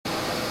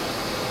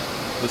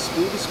The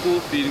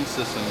spool-to-spool feeding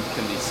system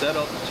can be set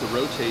up to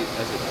rotate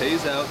as it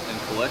pays out and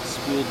collects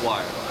spooled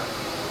wire.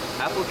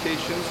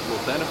 Applications will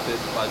benefit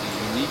by the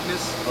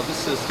uniqueness of the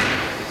system,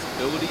 its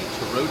ability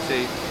to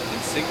rotate in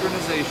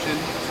synchronization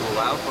to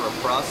allow for a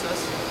process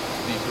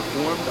to be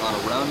performed on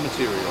a round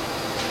material.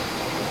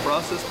 The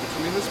process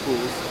between the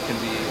spools can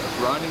be a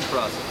grinding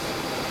process.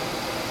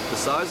 The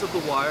size of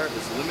the wire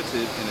is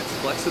limited in its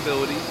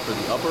flexibility for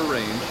the upper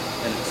range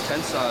and its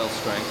tensile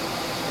strength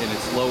in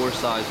its lower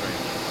size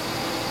range.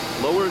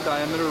 Lower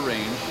diameter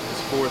range is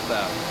 4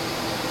 thou.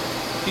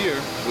 Here,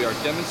 we are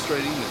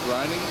demonstrating the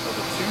grinding of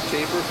a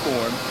two-taper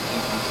form in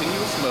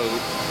continuous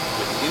mode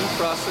with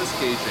in-process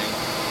gauging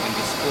and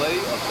display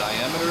of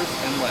diameters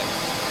and lengths.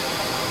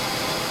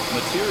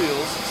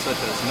 Materials such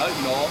as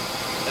nitinol,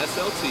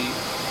 SLT,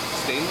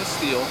 stainless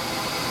steel,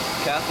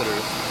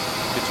 catheters,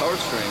 guitar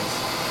strings,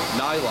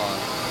 nylon,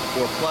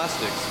 or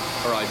plastics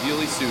are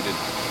ideally suited.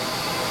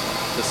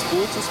 The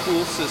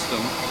spool-to-spool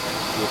system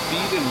will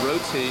feed and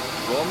rotate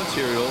raw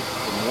material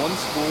from one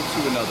spool to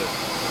another.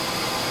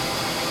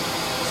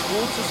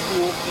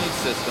 Spool-to-spool feed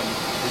system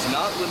is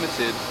not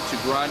limited to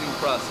grinding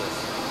process.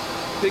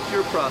 Pick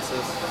your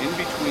process in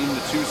between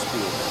the two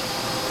spools,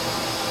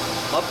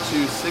 up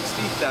to 60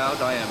 thou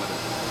diameter.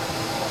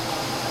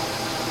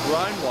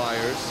 Grind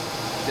wires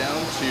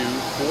down to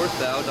 4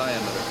 thou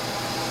diameter.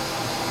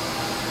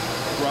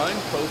 Grind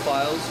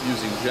profiles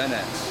using Gen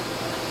X.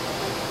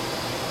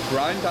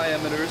 Grind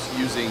diameters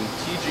using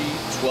TG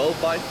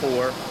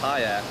 12x4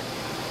 HIAC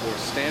or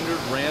standard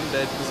ram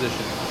bed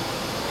positioning.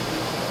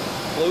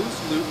 Closed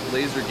loop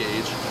laser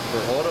gauge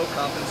for auto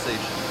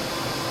compensation.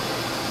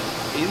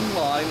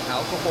 Inline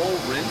alcohol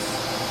rinse,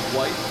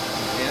 wipe,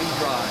 and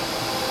dry.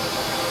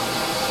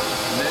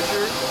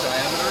 Measure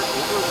diameter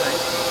over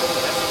length of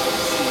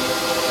SPC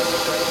as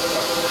a crank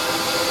part.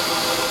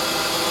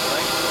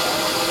 Length is a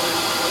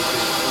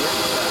 40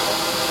 thou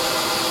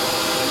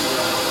and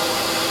ground.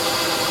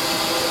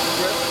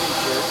 Press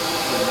feature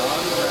for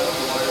non-ground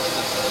wire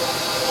system.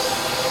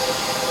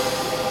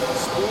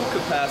 Spool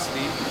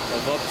capacity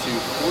of up to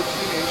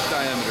 14-inch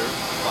diameter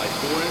by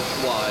 4-inch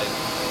wide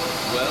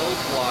weld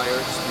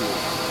wire spool.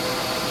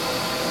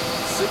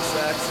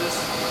 6-axis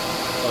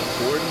of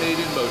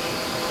coordinated motion,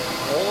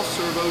 all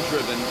servo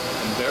driven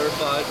and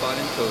verified by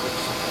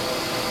encoders.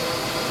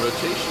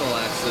 Rotational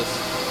axis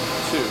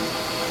 2.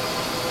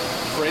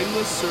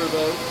 Frameless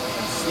servo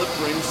and slip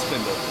ring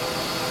spindle.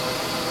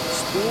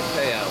 Spool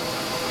payout.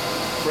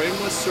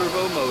 Frameless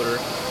servo motor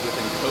with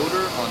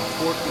encoder on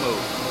torque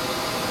mode.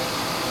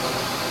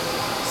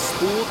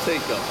 Spool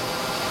take-up.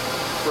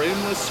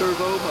 Frameless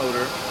servo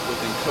motor with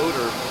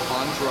encoder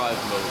on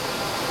drive mode.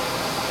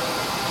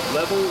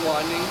 Level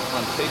winding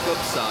on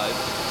take-up side.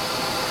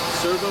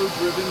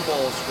 Servo-driven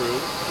ball screw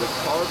with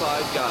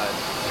carbide guide.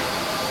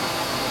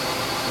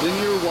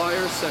 Linear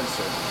wire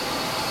sensor.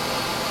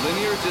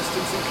 Linear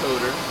distance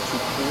encoder to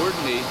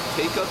coordinate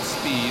take-up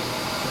speed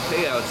to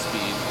payout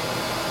speed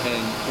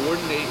and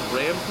coordinate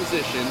ram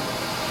position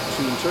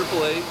to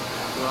interpolate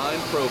grind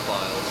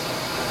profiles.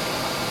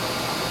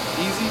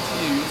 Easy to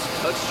use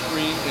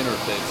touchscreen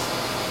interface.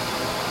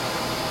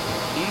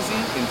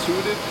 Easy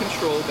intuitive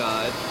control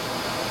guide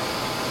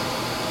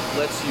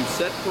lets you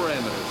set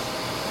parameters.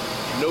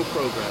 No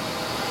programming.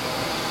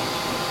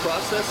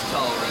 Process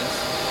tolerance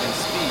and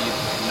speed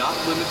not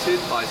limited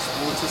by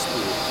spool to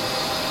spool.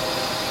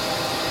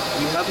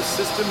 We have a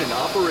system in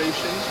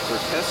operation for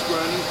test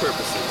grinding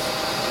purposes.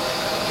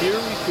 Here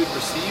we could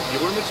receive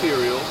your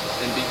material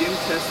and begin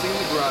testing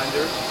the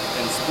grinder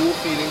and spool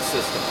feeding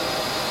system.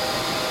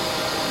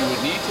 You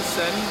would need to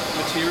send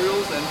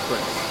materials and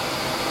prints.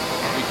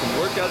 We can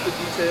work out the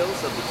details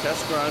of the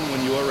test grind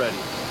when you are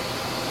ready.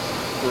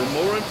 For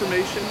more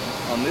information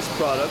on this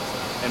product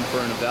and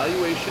for an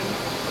evaluation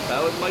of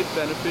how it might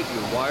benefit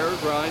your wire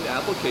grind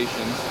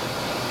applications,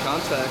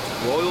 contact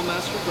Royal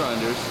Master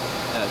Grinders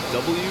at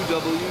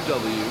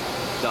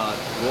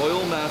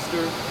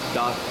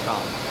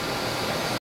www.royalmaster.com.